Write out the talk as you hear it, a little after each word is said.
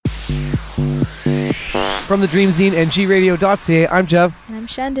From the Dream Zine and gradio.ca, I'm Jeff. And I'm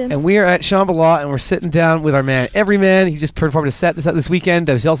Shandon. And we are at Shambhala, and we're sitting down with our man, EVeryman. He just performed a set this weekend.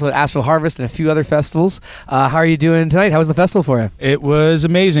 He's also at Astral Harvest and a few other festivals. How are you doing tonight? How was the festival for you? It was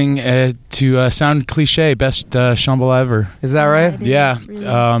amazing. To sound cliche, best Shambhala ever. Is that right? Yeah.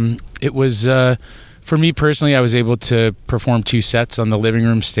 Really. It was... for me personally, I was able to perform 2 sets on the living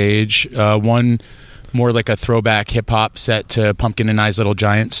room stage. One more like a throwback hip-hop set to Pumpkin and I's Little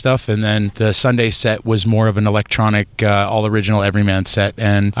Giant stuff, and then the Sunday set was more of an electronic, all-original EVeryman set,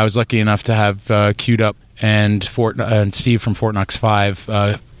 and I was lucky enough to have queued up and Steve from Fort Knox 5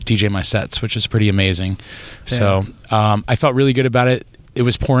 DJ my sets, which is pretty amazing. Yeah. So I felt really good about it. It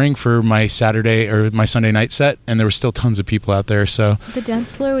was pouring for my Saturday or my Sunday night set, and there were still tons of people out there. So the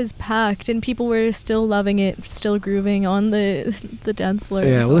dance floor was packed, and people were still loving it, still grooving on the dance floor.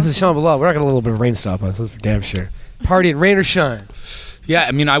 Yeah, well, this is Shambhala. We're not going to let a little bit of rain stop us. That's for damn sure. Partying, rain or shine. Yeah,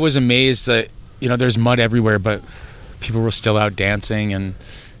 I mean, I was amazed that, there's mud everywhere, but people were still out dancing, and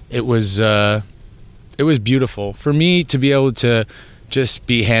it was beautiful. For me to be able to just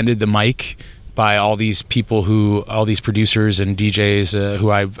be handed the mic by all these people all these producers and DJs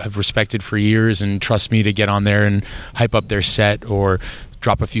who I've respected for years and trust me to get on there and hype up their set or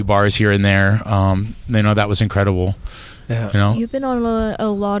drop a few bars here and there. That was incredible. Yeah. You've been on a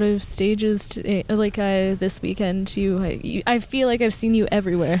lot of stages today, this weekend too. I feel like I've seen you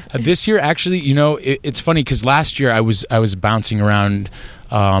everywhere. This year, actually, it's funny because last year I was bouncing around.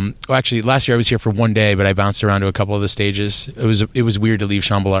 Last year I was here for one day, but I bounced around to a couple of the stages. It was weird to leave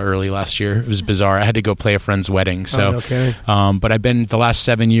Shambhala early last year. It was bizarre. I had to go play a friend's wedding. So, okay. But I've been the last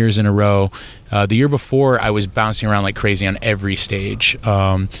 7 years in a row. The year before, I was bouncing around like crazy on every stage.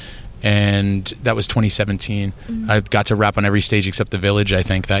 And that was 2017. I got to rap on every stage except the Village, I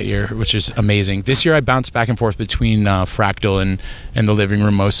think, that year, which is amazing. This year I bounced back and forth between Fractal and the living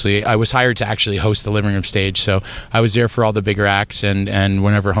room mostly. I was hired to actually host the living room stage, so I was there for all the bigger acts, and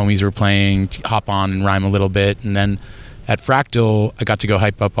whenever homies were playing, hop on and rhyme a little bit. And then at Fractal, I got to go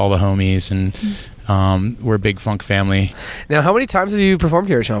hype up all the homies, and we're a big funk family. Now, how many times have you performed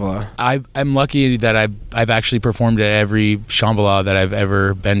here at Shambhala? I'm lucky that I've actually performed at every Shambhala that I've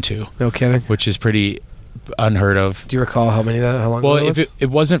ever been to. No kidding. Which is pretty unheard of. Do you recall how long ago Well, it was? if it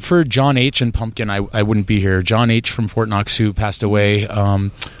wasn't for John H. and Pumpkin, I wouldn't be here. John H. from Fort Knox, who passed away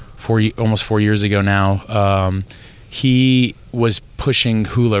almost 4 years ago now, he was pushing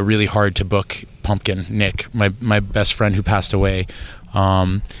Hula really hard to book Pumpkin, Nick, my best friend who passed away.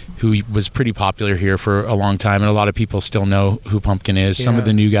 Who was pretty popular here for a long time, and a lot of people still know who Pumpkin is. Yeah. Some of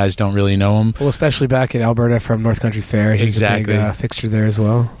the new guys don't really know him. Well, especially back in Alberta from North Country Fair. He's exactly. a big fixture there as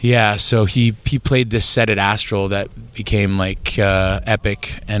well. Yeah, so he played this set at Astral that became like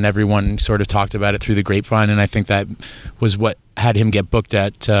epic, and everyone sort of talked about it through the grapevine, and I think that was what had him get booked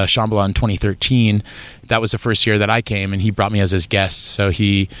at Shambhala in 2013. That was the first year that I came, and he brought me as his guest. So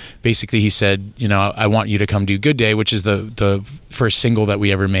he said, I want you to come do Good Day, which is the first single that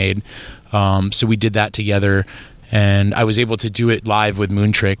we ever made. So we did that together, and I was able to do it live with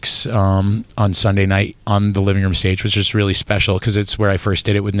Moontrix on Sunday night on the living room stage, which is really special because it's where I first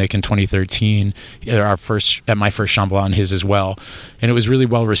did it with Nick in 2013. My first Shambhala and his as well, and it was really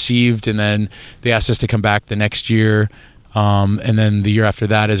well received. And then they asked us to come back the next year. And then the year after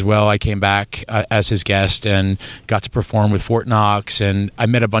that as well, I came back as his guest and got to perform with Fort Knox. And I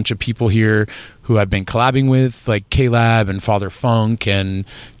met a bunch of people here who I've been collabing with, like K-Lab and Father Funk and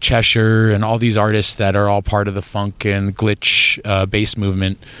Cheshire and all these artists that are all part of the funk and glitch bass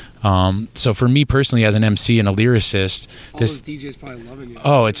movement. So for me personally, as an MC and a lyricist, those DJs probably loving you.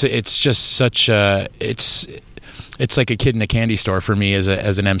 Oh, it's just such a it's like a kid in a candy store for me as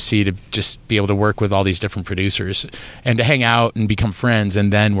an MC to just be able to work with all these different producers and to hang out and become friends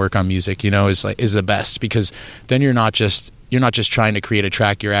and then work on music, is the best, because then you're not just trying to create a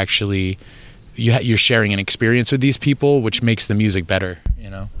track. You're actually you're sharing an experience with these people, which makes the music better.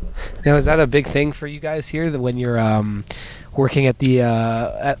 Now, is that a big thing for you guys here? That when you're working at the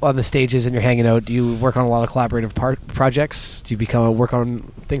on the stages and you're hanging out, do you work on a lot of collaborative projects? Do you work on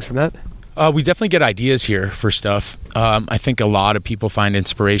things from that? We definitely get ideas here for stuff. I think a lot of people find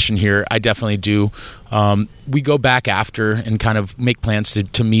inspiration here. I definitely do. We go back after and kind of make plans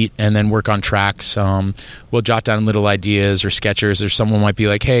to meet and then work on tracks. We'll jot down little ideas or sketches, or someone might be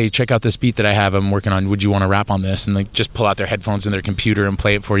like, hey, check out this beat that I have I'm working on. Would you want to rap on this? And like just pull out their headphones in their computer and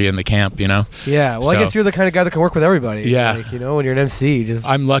play it for you in the camp, Yeah, well, I guess you're the kind of guy that can work with everybody. Yeah. When you're an MC.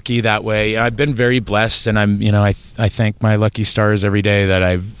 I'm lucky that way. I've been very blessed, and I thank my lucky stars every day that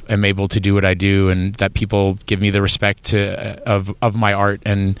I am able to do what I do, and that people give me the respect of my art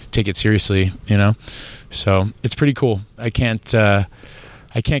and take it seriously, So it's pretty cool. I can't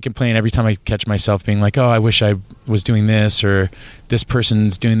I can't complain every time I catch myself being like, oh, I wish I was doing this, or this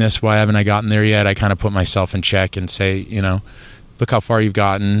person's doing this. Why haven't I gotten there yet? I kind of put myself in check and say, you know, look how far you've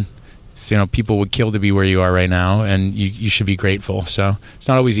gotten. So, you know, people would kill to be where you are right now, and you should be grateful. So it's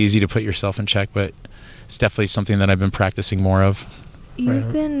not always easy to put yourself in check, but it's definitely something that I've been practicing more of.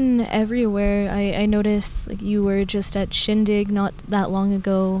 You've been everywhere. I noticed like you were just at Shindig not that long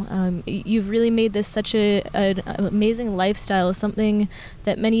ago. You've really made this such an amazing lifestyle, something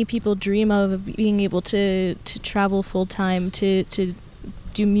that many people dream of being able to travel full time, to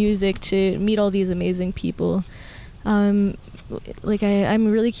do music, to meet all these amazing people. I'm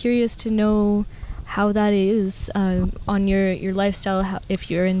really curious to know how that is on your lifestyle,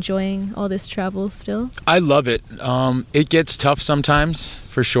 if you're enjoying all this travel still. I love it. It gets tough sometimes,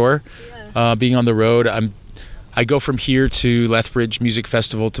 for sure. Yeah. Being on the road, I go from here to Lethbridge Music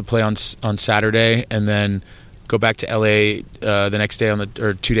Festival to play on Saturday, and then go back to LA the next day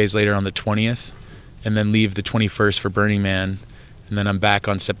or 2 days later on the 20th, and then leave the 21st for Burning Man, and then I'm back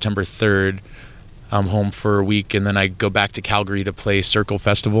on September 3rd. I'm home for a week, and then I go back to Calgary to play Circle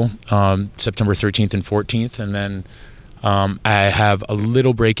Festival September 13th and 14th, and then I have a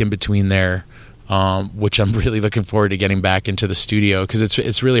little break in between there, which I'm really looking forward to getting back into the studio, because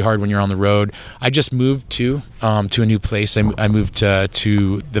it's really hard when you're on the road. I just moved to a new place. I moved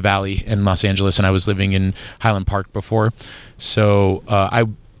to the Valley in Los Angeles, and I was living in Highland Park before, so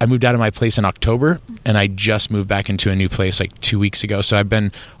I moved out of my place in October, and I just moved back into a new place like 2 weeks ago. So I've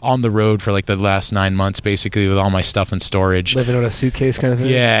been on the road for like the last 9 months, basically, with all my stuff in storage. Living out of a suitcase kind of thing?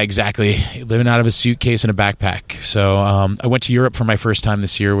 Yeah, exactly. Living out of a suitcase and a backpack. So I went to Europe for my first time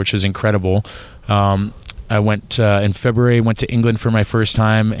this year, which was incredible. I went in February, went to England for my first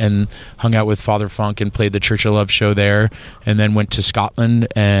time and hung out with Father Funk and played the Church of Love show there, and then went to Scotland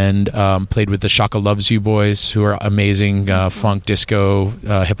and played with the Shaka Loves You boys, who are amazing funk, disco,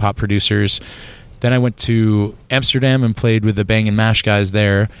 hip-hop producers. Then I went to Amsterdam and played with the Bang and Mash guys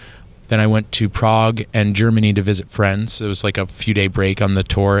there. Then I went to Prague and Germany to visit friends. It was like a few-day break on the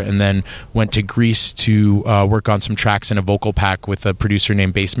tour, and then went to Greece to work on some tracks in a vocal pack with a producer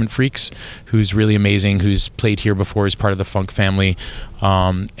named Basement Freaks, who's really amazing, who's played here before, is part of the Funk family.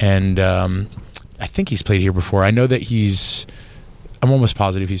 And I think he's played here before. I know that I'm almost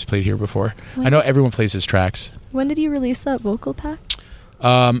positive he's played here before. I know everyone plays his tracks. When did you release that vocal pack?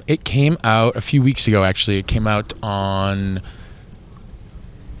 It came out a few weeks ago, actually. It came out on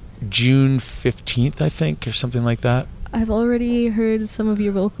June 15th, I think, or something like that. I've already heard some of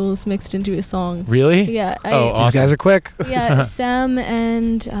your vocals mixed into a song. Really? Yeah. Awesome. These guys are quick. Yeah, Sam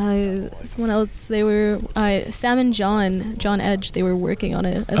and someone else, they were, Sam and John Edge, they were working on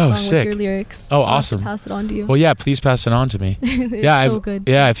a song sick. with your lyrics. Oh, awesome. Pass it on to you. Well, yeah, please pass it on to me. It's so good.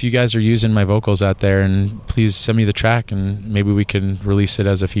 Yeah, if you guys are using my vocals out there, and please send me the track, and maybe we can release it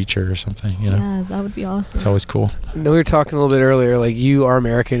as a feature or something, you know? Yeah, that would be awesome. It's always cool. We were talking a little bit earlier, like you are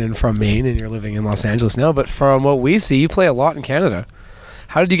American and from Maine, and you're living in Los Angeles now, but from what we see, you play a lot in Canada.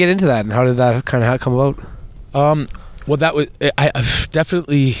 How did you get into that, and how did that kind of come about? Well, that was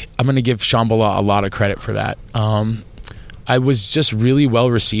definitely. I'm going to give Shambhala a lot of credit for that. I was just really well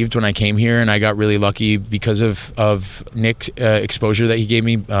received when I came here, and I got really lucky because of Nick's exposure that he gave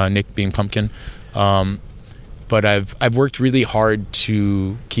me. Nick being Pumpkin, but I've worked really hard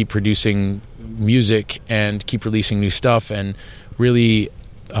to keep producing music and keep releasing new stuff, and really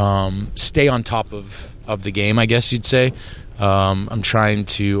stay on top of the game, I guess you'd say. I'm trying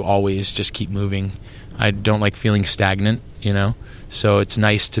to always just keep moving. I don't like feeling stagnant, you know? So it's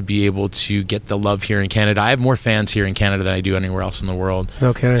nice to be able to get the love here in Canada. I have more fans here in Canada than I do anywhere else in the world.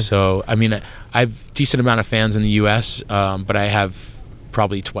 Okay. So, I mean, I have a decent amount of fans in the U.S., but I have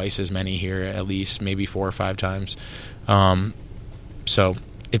probably twice as many here, at least, maybe 4 or 5 times. So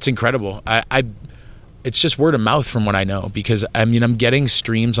it's incredible. It's just word of mouth from what I know, because I mean, I'm getting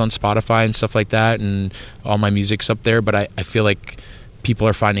streams on Spotify and stuff like that, and all my music's up there, but I feel like people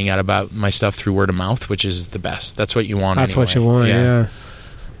are finding out about my stuff through word of mouth, which is the best. That's what you want. That's anyway. what you want. Yeah.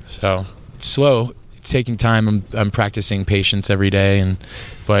 So it's slow. It's taking time. I'm practicing patience every day,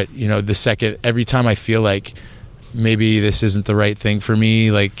 but you know, every time I feel like maybe this isn't the right thing for me,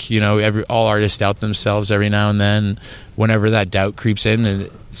 like, you know, all artists doubt themselves every now and then. Whenever that doubt creeps in,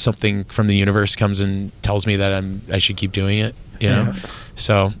 and something from the universe comes and tells me that I should keep doing it, you know. Yeah.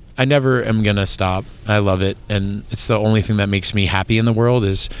 So I never am gonna stop. I love it, and it's the only thing that makes me happy in the world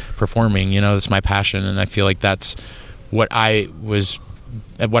is performing. You know, it's my passion, and I feel like that's what I'm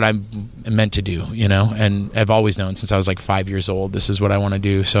meant to do. You know, and I've always known since I was like 5 years old, this is what I want to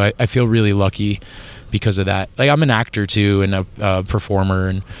do. So I feel really lucky because of that. Like, I'm an actor too, and a performer,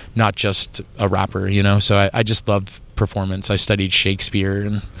 and not just a rapper, you know. So I just love performance. I studied Shakespeare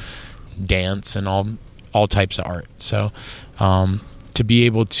and dance and all types of art. So to be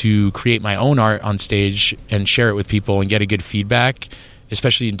able to create my own art on stage and share it with people and get a good feedback,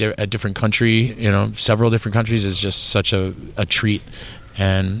 especially in a different country, you know, several different countries, is just such a treat.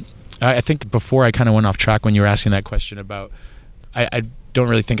 And I think before I kind of went off track when you were asking that question about, I don't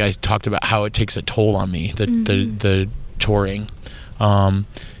really think I talked about how it takes a toll on me, the touring,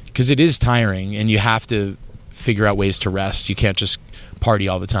 because it is tiring, and you have to figure out ways to rest. You can't just party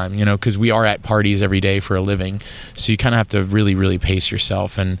all the time, you know, because we are at parties every day for a living. So you kind of have to really, really pace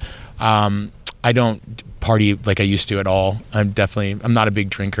yourself. And I don't party like I used to at all. I'm not a big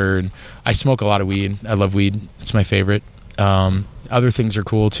drinker, and I smoke a lot of weed. I love weed. It's my favorite. Other things are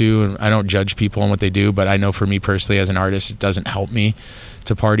cool too, and I don't judge people on what they do, but I know for me personally as an artist, it doesn't help me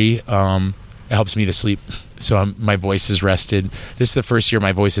to party. It helps me to sleep, so my voice is rested. This is the first year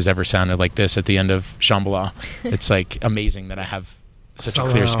my voice has ever sounded like this at the end of Shambhala. It's like amazing that I have such a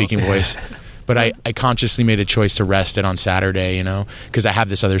clear speaking voice. But I consciously made a choice to rest it on Saturday, you know, because I have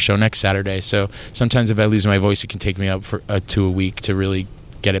this other show next Saturday. So sometimes if I lose my voice, it can take me up for to a week to really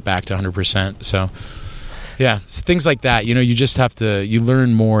get it back to 100%. So yeah, so things like that, you know, you just have to, you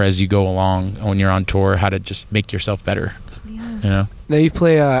learn more as you go along when you're on tour, how to just make yourself better, you know. Now you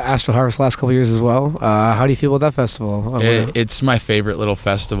play Astral Harvest the last couple of years as well. How do you feel about that festival? It's my favorite little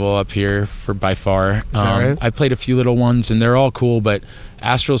festival up here by far. Is that right? I played a few little ones and they're all cool, but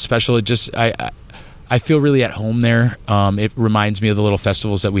Astral's special. It just, I feel really at home there. It reminds me of the little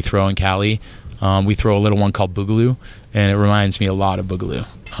festivals that we throw in Cali. We throw a little one called Boogaloo, and it reminds me a lot of Boogaloo.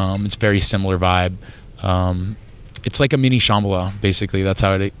 It's very similar vibe. It's like a mini Shambhala, basically. That's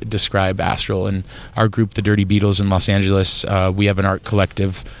how I describe Astral. And our group, the Dirty Beatles in Los Angeles, we have an art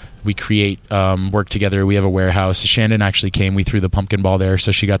collective. We create work together. We have a warehouse. Shannon actually came. We threw the pumpkin ball there,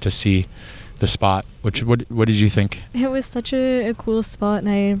 so she got to see the spot. What did you think? It was such a cool spot,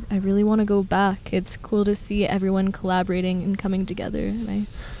 and I really want to go back. It's cool to see everyone collaborating and coming together. And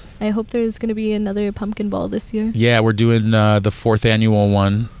I hope there's going to be another pumpkin ball this year. Yeah, we're doing the fourth annual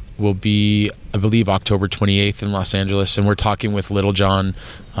one. Will be, I believe, October 28th in Los Angeles, and we're talking with Little John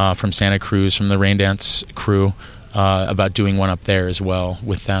from Santa Cruz, from the Rain Dance crew, about doing one up there as well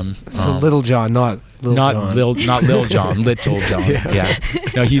with them. So Little John, not Lil John. Not Lil John, Little John. Yeah.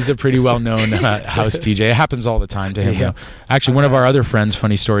 No, he's a pretty well-known house DJ. It happens all the time to him. Yeah. Actually, one of our other friends,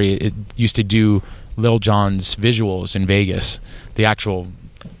 funny story, it used to do Lil Jon's visuals in Vegas. The actual,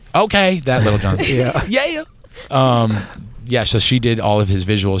 that Little John. Yeah, so she did all of his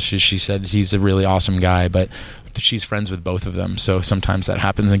visuals. She said he's a really awesome guy, but she's friends with both of them. So sometimes that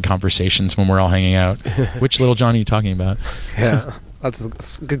happens in conversations when we're all hanging out. Which Little John are you talking about? Yeah,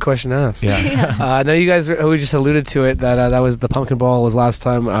 that's a good question to ask. Yeah. Now you guys, we just alluded to it, that was the pumpkin ball was last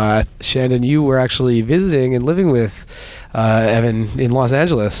time. Shannon, you were actually visiting and living with Evan in Los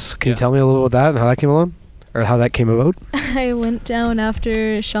Angeles. Can you tell me a little about that and how that came along? Or how that came about? I went down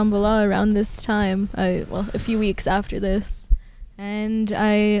after Shambhala around this time, a few weeks after this. And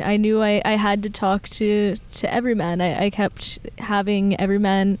I knew I had to talk to EVeryman. I kept having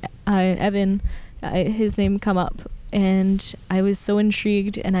EVeryman, Evan, his name come up. And I was so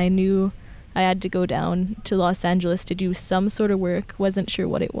intrigued, and I knew I had to go down to Los Angeles to do some sort of work. Wasn't sure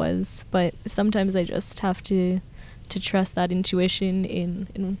what it was, but sometimes I just have to trust that intuition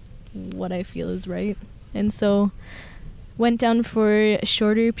in what I feel is right. And so went down for a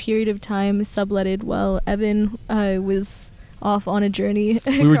shorter period of time, subletted while Evan was off on a journey.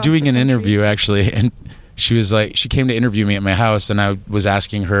 We were doing an interview, actually, and she was like, she came to interview me at my house, and I was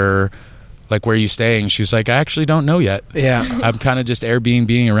asking her, like, where are you staying? She was like, I actually don't know yet. Yeah. I'm kind of just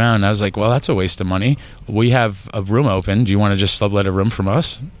Airbnb-ing around. And I was like, well, that's a waste of money. We have a room open. Do you want to just sublet a room from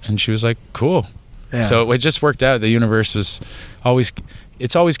us? And she was like, cool. Yeah. So it just worked out. The universe was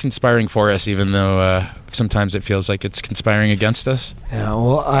it's always conspiring for us, even though sometimes it feels like it's conspiring against us. Yeah,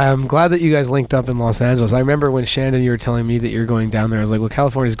 well, I'm glad that you guys linked up in Los Angeles. I remember when Shannon, you were telling me that you're going down there, I was like, well,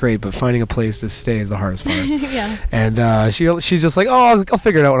 California's great, but finding a place to stay is the hardest part. Yeah. And she's just like, oh, I'll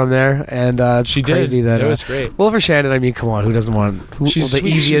figure it out when I'm there. And she crazy did. That it was great. Well, for Shannon, I mean, come on, who doesn't want she's the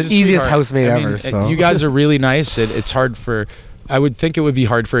sweet. easiest housemate ever? Mean, so. You guys are really nice. It's hard for... I would think it would be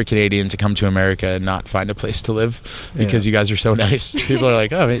hard for a Canadian to come to America and not find a place to live because you guys are so nice. People are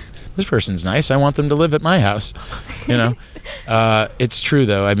like, oh, this person's nice. I want them to live at my house. You know, it's true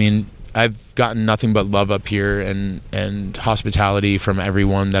though. I mean, I've gotten nothing but love up here and hospitality from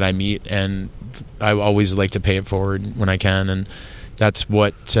everyone that I meet, and I always like to pay it forward when I can. And that's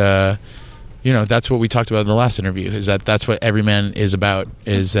what that's what we talked about in the last interview. Is that's what EVeryman is about.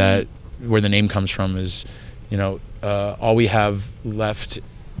 Is that where the name comes from is, all we have left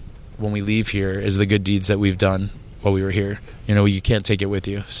when we leave here is the good deeds that we've done while we were here. You can't take it with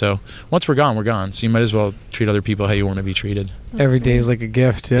you. So once we're gone, we're gone. So you might as well treat other people how you want to be treated. Every day is like a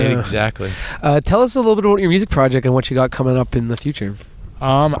gift. Yeah, exactly. Tell us a little bit about your music project and what you got coming up in the future.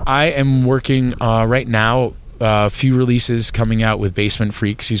 I am working right now. A few releases coming out with Basement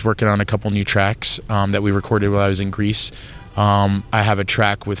Freaks. He's working on a couple new tracks that we recorded while I was in Greece. I have a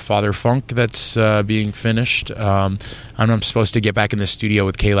track with Father Funk that's being finished. I'm supposed to get back in the studio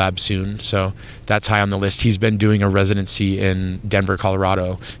with K-Lab soon, so that's high on the list. He's been doing a residency in Denver,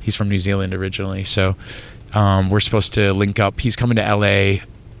 Colorado. He's from New Zealand originally, so we're supposed to link up. He's coming to LA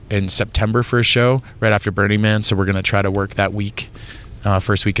in September for a show right after Burning Man, so we're going to try to work that week,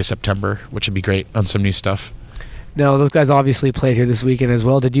 first week of September, which would be great on some new stuff. Now, those guys obviously played here this weekend as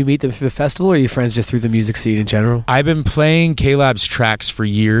well. Did you meet them through the festival, or are you friends just through the music scene in general? I've been playing K-Lab's tracks for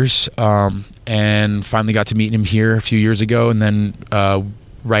years, and finally got to meet him here a few years ago, and then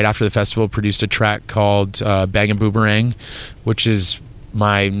right after the festival produced a track called Bang and Boomerang, which is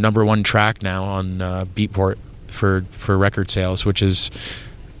my number one track now on Beatport for record sales, which is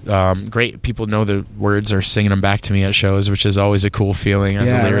great. People know the words, are singing them back to me at shows, which is always a cool feeling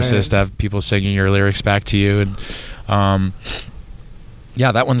as a lyricist to have people singing your lyrics back to you. And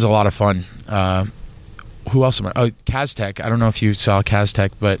that one's a lot of fun. Who else am I? Oh, Kaztech. I don't know if you saw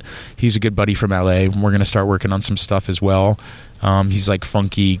Kaztech, but he's a good buddy from LA. We're gonna start working on some stuff as well. He's like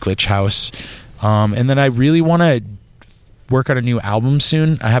funky glitch house. And then I really want to work on a new album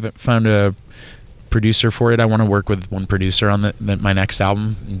soon. I haven't found a producer for it. I want to work with one producer on my next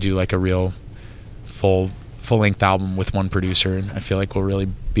album and do like a real full-length album with one producer, and I feel like we'll really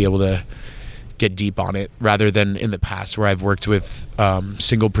be able to get deep on it rather than in the past where I've worked with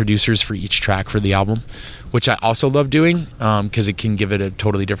single producers for each track for the album, which I also love doing because it can give it a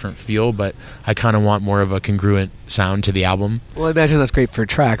totally different feel, but I kind of want more of a congruent sound to the album. Well, I imagine that's great for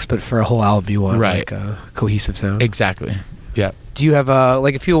tracks, but for a whole album you want like a cohesive sound. Exactly. Yeah. Do you have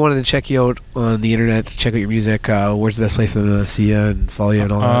like if people wanted to check you out on the internet, to check out your music, where's the best place for them to see you and follow you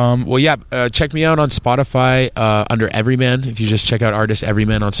and all that? Check me out on Spotify under EVeryman. If you just check out artist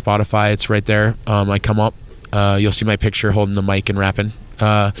EVeryman on Spotify, it's right there. I come up, you'll see my picture holding the mic and rapping.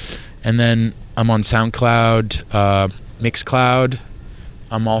 And then I'm on SoundCloud, Mixcloud.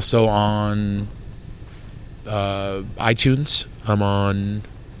 I'm also on iTunes. I'm on,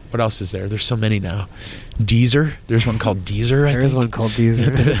 what else is there? There's so many now. Deezer. There's one called Deezer. There is one called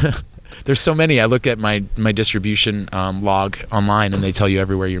Deezer. There's so many. I look at my distribution log online, and they tell you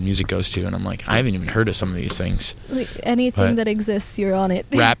everywhere your music goes to, and I'm like, I haven't even heard of some of these things. Like anything that exists, you're on it.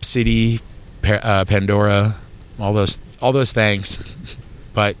 Rhapsody, Pandora, all those things.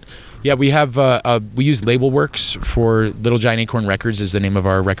 But yeah, we have we use LabelWorks for Little Giant Acorn Records is the name of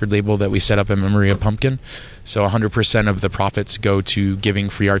our record label that we set up in memory of Pumpkin. So 100% of the profits go to giving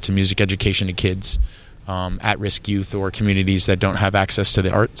free arts and music education to kids, at-risk youth or communities that don't have access to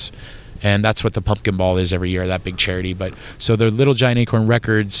the arts. And that's what the Pumpkin Ball is every year, that big charity. But so the Little Giant Acorn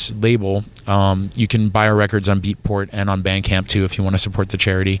Records label, you can buy our records on Beatport and on Bandcamp too if you want to support the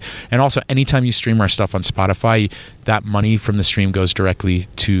charity. And also, anytime you stream our stuff on Spotify, that money from the stream goes directly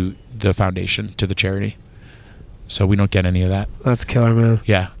to the foundation, to the charity. So we don't get any of that. That's killer, man.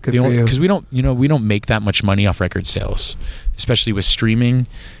 Yeah, good for you. Because we don't make that much money off record sales, especially with streaming.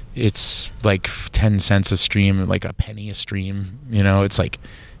 It's like 10 cents a stream, like a penny a stream. It's like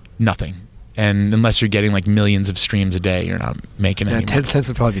nothing. And unless you're getting like millions of streams a day, you're not making any 10 cents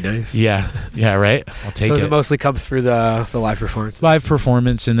would probably be nice. Yeah, right? I'll take it. So does it mostly come through the live performance? Live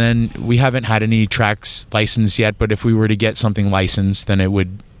performance, and then we haven't had any tracks licensed yet, but if we were to get something licensed, then it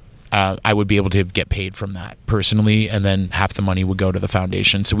would... I would be able to get paid from that personally, and then half the money would go to the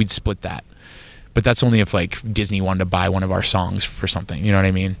foundation. So we'd split that. But that's only if like Disney wanted to buy one of our songs for something. You know what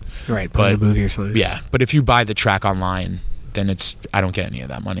I mean? Right, put in a movie or something. Yeah, but if you buy the track online, then I don't get any of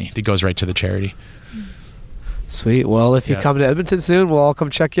that money. It goes right to the charity. Sweet. Well, if you come to Edmonton soon, we'll all come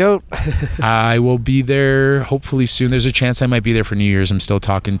check you out. I will be there hopefully soon. There's a chance I might be there for New Year's. I'm still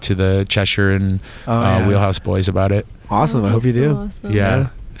talking to the Cheshire and Wheelhouse Boys about it. Awesome. I hope you do. Awesome. Yeah.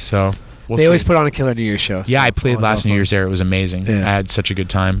 So they always put on a killer New Year's show. Yeah, I played last New Year's there. It was amazing. Yeah. I had such a good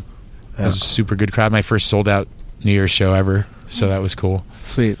time. It was a super good crowd. My first sold out New Year's show ever. So that was cool.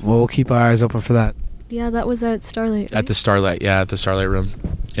 Sweet. Well, we'll keep our eyes open for that. Yeah, that was at Starlight. Right? At the Starlight Room.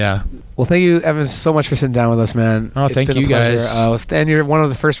 Yeah. Well, thank you, Evan, so much for sitting down with us, man. Oh, thank you guys. And you're one of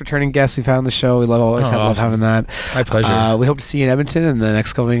the first returning guests we've had on the show. We love having that. My pleasure. We hope to see you in Edmonton in the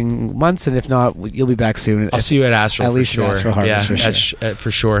next coming months, and if not, you'll be back soon. I'll see you at Astral. At least for sure. Astral Harvest,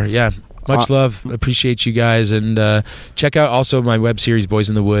 for sure. Yeah. Much love. Appreciate you guys. And check out also my web series, Boys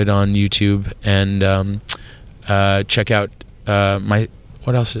in the Wood, on YouTube. And check out my...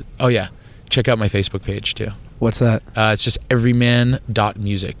 What else? Check out my Facebook page, too. What's that? It's just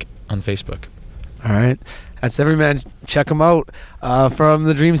everyman.music on Facebook. All right. That's Everyman. Check them out. From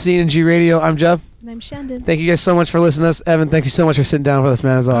the Dream Scene and G Radio, I'm Jeff. And I'm Shandon. Thank you guys so much for listening to us. Evan, thank you so much for sitting down with us,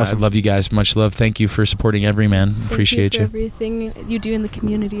 man. It was awesome. I love you guys. Much love. Thank you for supporting Everyman. Appreciate Thank you for everything you do in the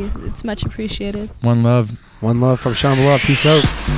community. It's much appreciated. One love. One love from Shambhala. Peace out.